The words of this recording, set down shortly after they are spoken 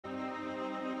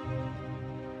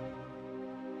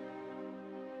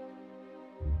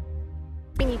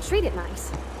And you treat it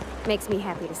nice. Makes me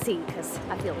happy to see, because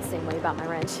I feel the same way about my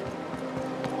wrench.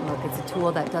 Look, it's a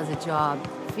tool that does a job.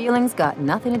 Feelings got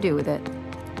nothing to do with it.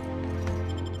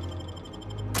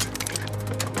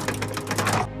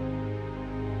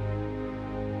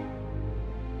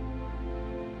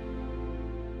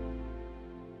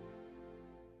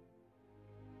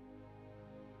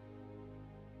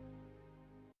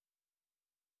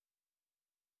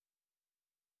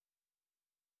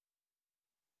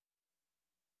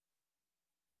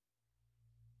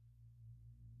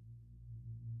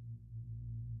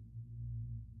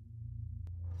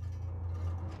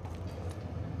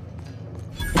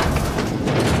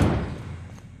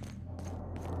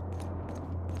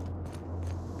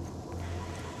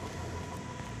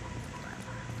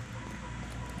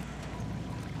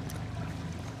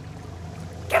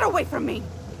 Get away from me!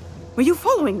 Were you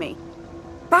following me?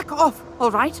 Back off,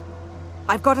 all right?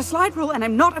 I've got a slide rule and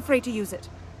I'm not afraid to use it.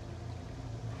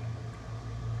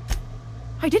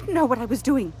 I didn't know what I was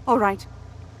doing, all right?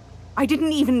 I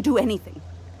didn't even do anything.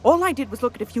 All I did was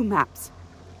look at a few maps.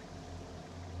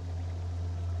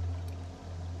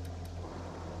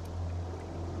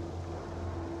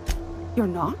 You're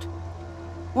not?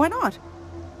 Why not?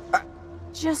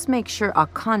 Just make sure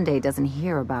Akande doesn't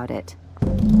hear about it.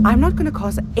 I'm not going to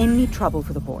cause any trouble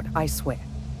for the board, I swear.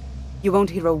 You won't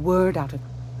hear a word out of them.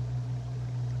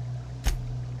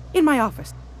 In my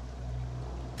office.